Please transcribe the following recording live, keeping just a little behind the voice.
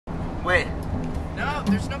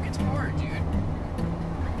there's no guitar, dude.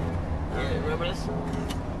 Yeah, remember this?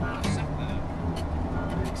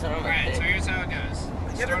 Alright, so here's how it goes.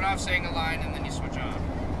 Start off saying a line and then you switch off.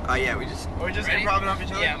 Oh yeah, we're just improvising off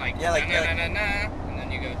each other? Yeah, like na na na na, and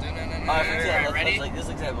then you go na na na na. Alright, Ready? like this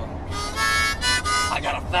example. I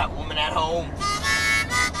got a fat woman at home.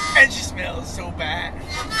 And she smells so bad.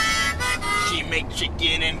 She make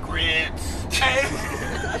chicken and grits.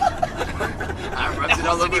 I rubbed it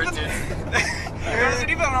all over her too. It wasn't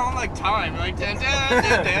even on like time, like dun, dun,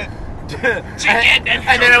 dun, dun. Chicken and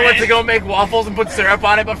then I went to go make waffles and put syrup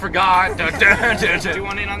on it, but forgot. Do you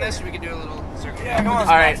want in on this? We can do a little circle. Yeah, come on. All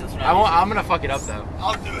right, I'm gonna fuck it up though.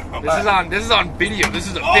 I'll do it. This is on video. This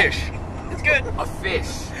is a fish. It's good. A fish.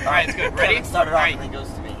 All right, it's good. Ready? Start it off and then it goes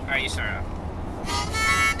to me. All right, you start off.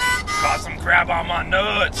 Got some crab on my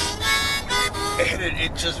nuts. And it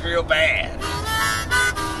itches real bad.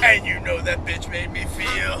 And you know that bitch made me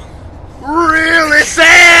feel Really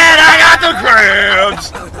sad. I got the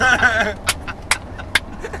crabs.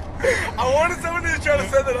 I wanted someone to try to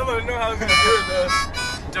set that up, but I didn't know how I was gonna do it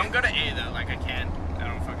though. Don't go to A though, like I can. I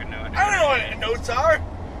don't fucking know. I don't know what notes are.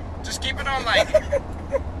 Just keep it on like.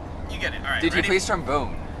 You get it. All right. Did ready? you play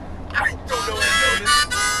trombone? I don't know what note is.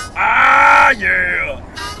 Ah, yeah.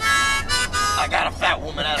 I got a fat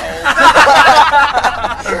woman at home.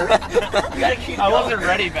 You gotta keep I going. wasn't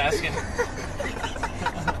ready, Baskin.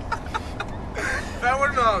 Fat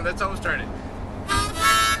watermelon. That's how we started.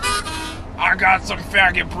 I got some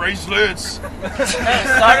faggot bracelets.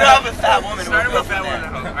 Started off with fat woman. Started we'll with go fat from there.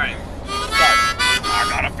 watermelon. All right. I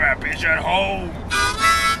got a fat bitch at home.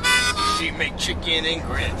 She make chicken and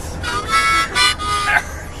grits.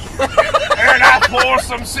 And I pour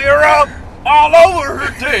some syrup all over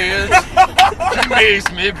her tits. She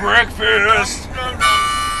makes me breakfast.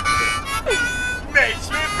 Makes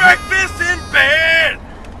me breakfast in bed.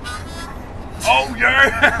 Oh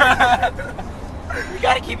yeah. We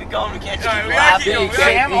gotta keep it going. We can't just Alright, keep we gotta laughing. keep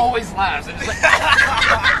going. Sam always laughs. And it's like,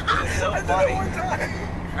 It's so funny.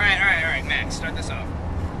 All right, Max. Start this off.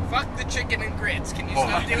 Fuck the chicken and grits. Can you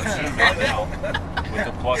stop doing that? with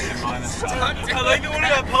the plus and minus. Stop I like the one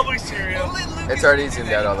about public cereal. Only Lucas It's already can do zoomed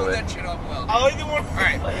that. out all You the way. pulled that shit off well. I like the one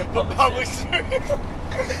Alright. about public cereal.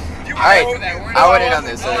 You All right, over that. We're I not went in all- on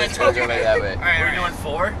this, so Oh, I it's told gonna go you that way. Alright, We're doing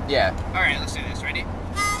 4? Yeah. Alright, let's do this. Ready?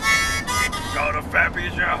 Got a fat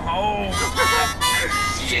bitch at home.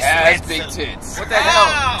 She has sweats big them. tits. What the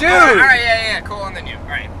hell? Dude! Alright, yeah, cool, and then you.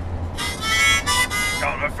 Alright.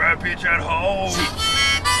 Got a fat bitch at home.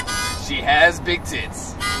 She has big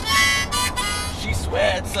tits. She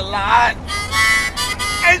sweats a lot.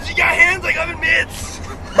 And she got hands like oven mitts.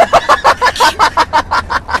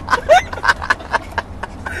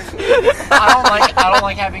 I don't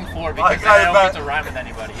like having 4 because then I don't get to rhyme with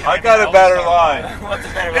anybody. I got a better line. What's a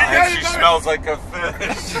better Yeah, line? She smells like a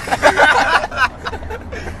fish.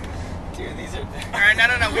 Dude, these are... Alright,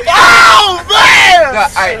 no. We Oh, man! No,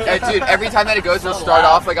 alright, dude, every time that it goes, we'll start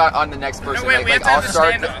off like on the next person. No, wait, we have like to have I'll the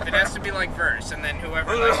start. standoff. It has to be like verse, and then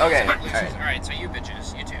whoever like, Okay, loses. alright. Alright, so you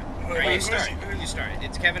bitches, you two. Alright, you start. You start.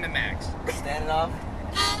 It's Kevin and Max. Standing off.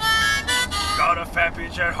 Got a fat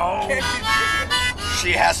bitch at home.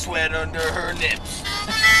 She has sweat under her nips.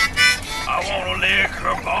 I wanna lick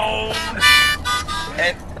her bone.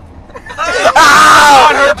 And...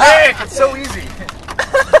 On her dick. It's so easy.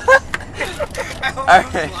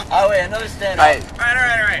 Alright. Oh, wait, another stand off.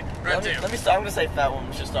 Alright. Alright. Round 2. Let me start. I'm gonna say fat woman.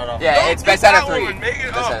 We should start off. Yeah, Don't it's do best out of that 3. one, make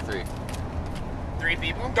it Best up. out of 3. 3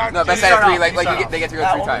 people? No, best out of 3. Like they get to go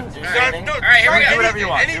Fat 3 woman, times. do Alright. standing. Alright, here we go. Do whatever you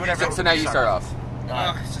want. Any- Do whatever. So now you start off.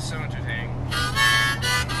 Oh, it's just so entertaining.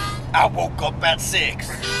 I woke up at 6.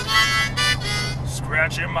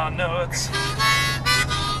 Scratching my nuts.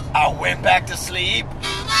 I went back to sleep.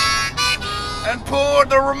 And poured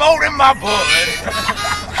the remote in my butt.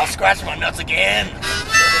 I scratched my nuts again.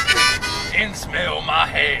 And smell my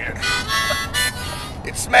head.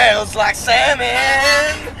 It smells like salmon.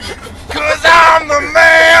 'Cause I'm the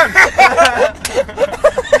man.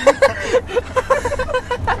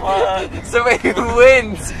 So wait, who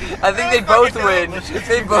wins? I think they both win.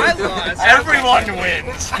 They both I lost. win. Everyone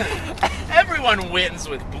wins. Everyone wins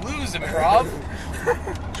with blues improv.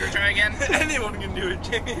 Should we try again? Anyone can do it.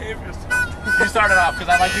 Jamie Havers. You started off because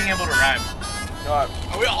I like being able to rhyme.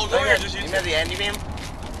 Are we all going or just you You two? know the end you mean?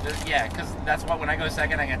 Yeah, because that's what when I go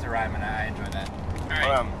second, I get to rhyme, and I enjoy that.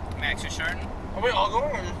 All right, Max, you're starting. Are we all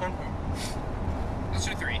going or just one? Let's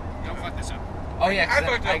do 3. Don't fuck this up. Oh yeah, I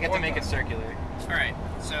fucked I up get to one make it time. circular. All right.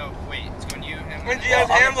 So wait, it's going you, him. When she has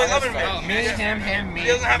hands like oven Oh, mitts. me, him, He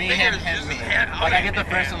doesn't have me, fingers, him, he just me. has hands. Like I get the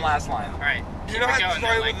first and last line. All right. You Keep don't it have to going.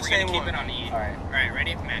 start Like with the we're same gonna keep one. it on E. All right. All right.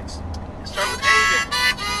 Ready, Max. Start with A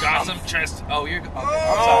again. Got got some chest. Oh, you're. Okay. Oh, I'm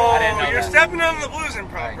sorry. I didn't know you're that. stepping on the blues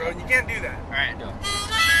improv, bro. You can't do that. All right.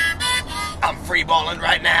 I'm free balling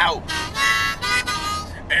right now.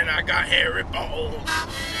 And I got hairy balls.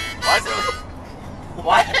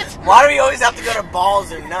 Why do we always have to go to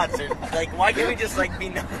balls or nuts? Or, like, why can't we just, like, be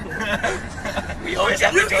nuts? We always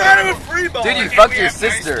have You to go kind of a free ball. Dude, you Can't fucked we your have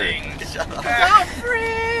nice sister. things?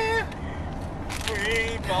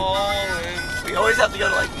 free balling. We always have to go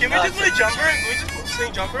to, like, Can we just play jumper? Can we just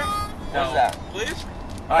sing jumper? What's that? Please?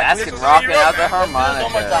 Basket this is rocking what you out the wrote, man.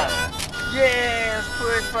 One more harmonica. Yeah, let's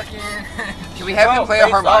put fucking. Can we have him Bro, play a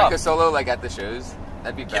face harmonica off. solo like at the shows?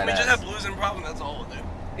 That'd be Can we just have badass. blues improv and that's all we'll do?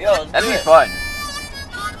 Yo, let's That'd do be it. fun.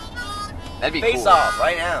 That'd be Face cool. off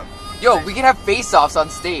right now. Yo, we could have face-offs on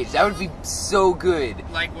stage. That would be so good.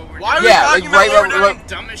 Like what we're Why are doing. we Yeah, talking like about right what we're where- doing?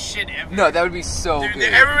 Dumbest shit ever. No, that would be so Dude, good.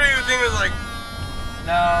 everybody would think it was like,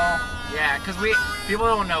 No. Yeah, because people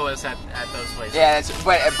don't know us at those places. Yeah,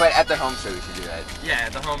 but at the home show we should do that. Yeah,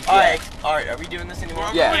 the home. Alright, are we doing this anymore?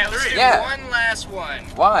 Yeah. Yeah, let's do Yeah. one last one.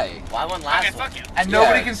 Why? Why one Okay, last fuck one? it. And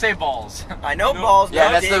nobody Yeah. can say balls. I know balls. Yeah,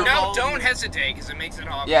 no that's dick. the- No, don't hesitate because it makes it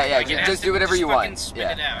awkward. Yeah, yeah, Like, it has just to- do whatever you fucking want. Spit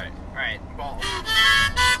Yeah. it out. All right, balls.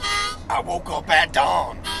 I woke up at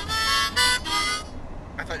dawn.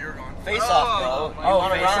 I thought you were going. Face off, bro. Oh, You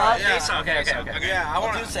wanna face run? off? Yeah. Face off, Okay, face okay, off. okay. Yeah, I I'll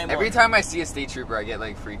want do the to. same Every one. time I see a state trooper, I get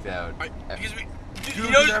like freaked out. Because we. Dude, He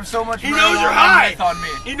knows, you have so much he knows you're marijuana high. myth on me.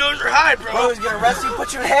 He knows you're high, Bro, bro. he's gonna arrest you.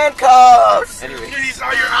 Put you in handcuffs. Anyway, Dude, he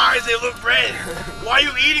saw your eyes. They look red. Why are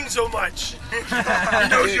you eating so much? He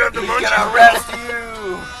knows you have the He's munchies. gonna arrest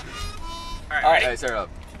you. All right, All right. alright, start up.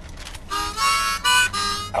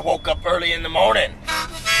 I woke up early in the morning.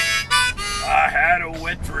 I had a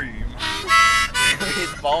wet dream.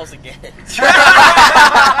 His balls again.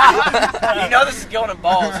 You know this is going to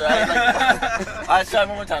balls, right? Like, alright, sorry,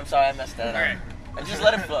 one more time. Sorry, I messed that up. All right. And just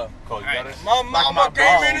let it flow. Cole, you Alright. gotta. My mama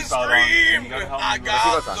came in and balls out on- you screamed. gotta help I me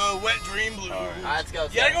got with that. the wet dream blues. Alright, let's go.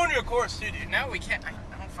 You gotta go into a chorus too, dude. No, we can't. I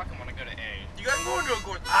don't fucking want to go to A. You gotta go into a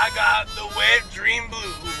chorus. I got the wet dream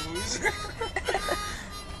blues.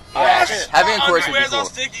 Alright, Yeah, having a chorus would be Underwear's all cool.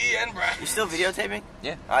 sticky and bright. you still videotaping?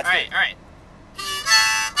 Yeah. Alright, All right, all right.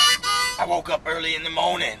 I woke up early in the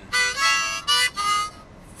morning.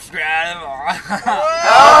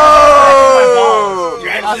 Oh!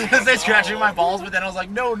 I was gonna say scratching my balls, but then I was like,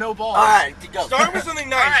 no balls. Alright, go. Start with something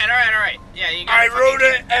All nice. right, all right, all right. Yeah, you got I wrote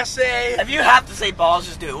an essay. If you have to say balls,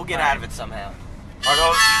 just do it. We'll get out of it somehow. Are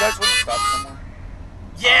those, you guys want to stop somewhere?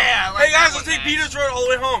 Yeah. Like Hey guys, that let's one, take man. Peters Road all the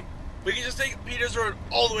way home. We can just take Peters Road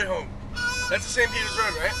all the way home. That's the same Peters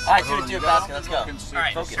Road, right? Alright, do it, basket. Let's go. All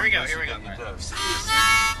right, Focus. here we go. Here we go.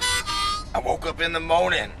 I woke up in the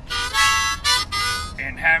morning.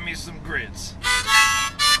 And have me some grits.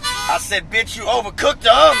 I said, bitch, you overcooked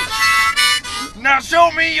them. Now show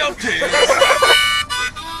me your tits.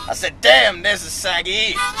 I said, damn, there's a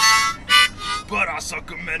saggy. But I suck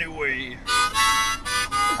them anyway.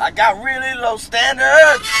 I got really low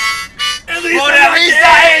standards. At least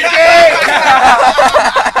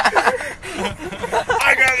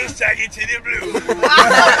I got the Saggy Titty Blues.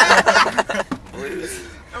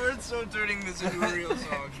 We're so turning this into a real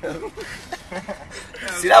song.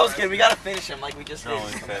 See, that was good. We gotta finish him like we just No, did.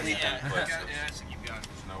 it's Complete fast. them. Yeah, yeah, so keep going.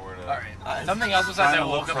 There's nowhere to. All right. Alright. Something else besides Trying I to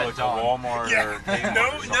woke look up for at like a dawn. Walmart Yeah. or Kmart No,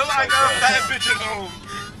 or something I like got a that. bad bitch at home.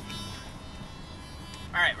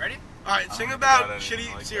 All right, ready? Alright, sing I don't about got any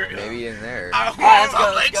shitty like cereal. Maybe in there. I Alright, let's go.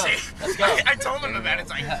 want Let's go. Lexi. Let's go. I told him about it. It's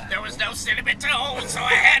like there was no cinnamon toast, so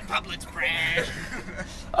I had Publix brand.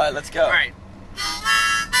 Alright, let's go. All right.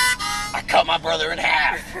 I cut my brother in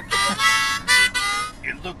half.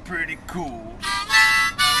 It looked pretty cool.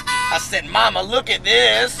 I said, Mama, look at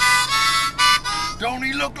this. Don't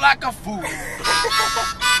he look like a fool?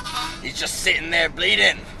 He's just sitting there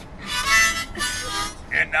bleeding.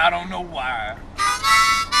 And I don't know why.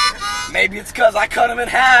 Maybe it's because I cut him in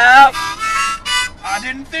half. I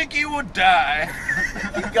didn't think he would die.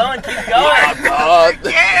 Keep going, keep going.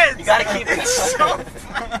 You gotta keep it going.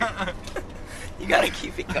 You gotta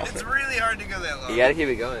keep it going. It's really hard to go that long. You gotta keep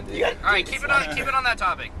it going, dude. You gotta All right, keep it on that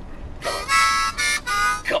topic.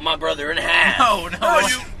 cut my brother in half. No. Oh,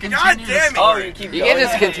 you. God damn it. Oh, you keep You going. can't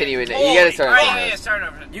just continue it. You gotta start All right, something yeah, else. start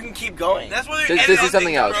over. You can keep going. That's why This they're is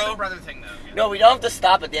something else. The brother thing though. No, we don't have to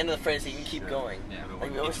stop at the end of the phrase. You can keep going. Yeah.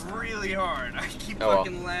 Like we It's always. really hard. I keep Oh, well.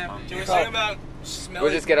 fucking laughing. Do we Fuck. sing about smelling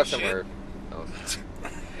We'll just get off shit? somewhere. Oh.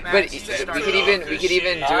 Matt, But just we start could it even off. we could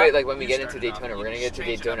even do Huh? it like when we You get into started off. Daytona. We're gonna get to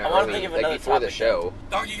Change it. Daytona I wanna early, think of like another before the topic. show.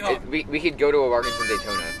 Donkey Kong. We could go to a Watkins in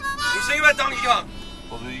Daytona. We're singing about Donkey Kong.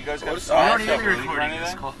 Well, do you guys What got is- some we We don't don't need to even be be recording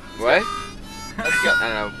this call. What? Let's go. I don't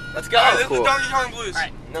know. Let's Alright, go. this is cool. the Donkey Kong Blues. All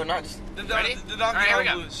right. No, not just. The Ready? Donkey Alright, here we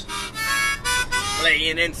Kong go. Blues.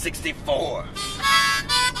 playing in 64.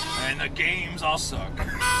 And the games all suck.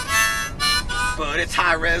 But it's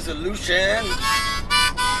high resolution.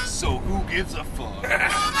 So who gives a fuck?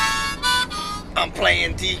 I'm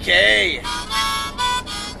playing DK.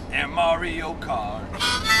 And Mario Kart.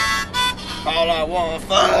 All I want,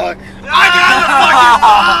 fuck. I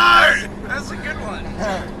got the fucking fart! That's a good one.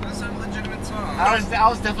 That's a legitimate song. I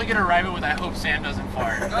was definitely gonna rhyme it with "I hope Sam doesn't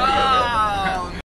fart." Oh,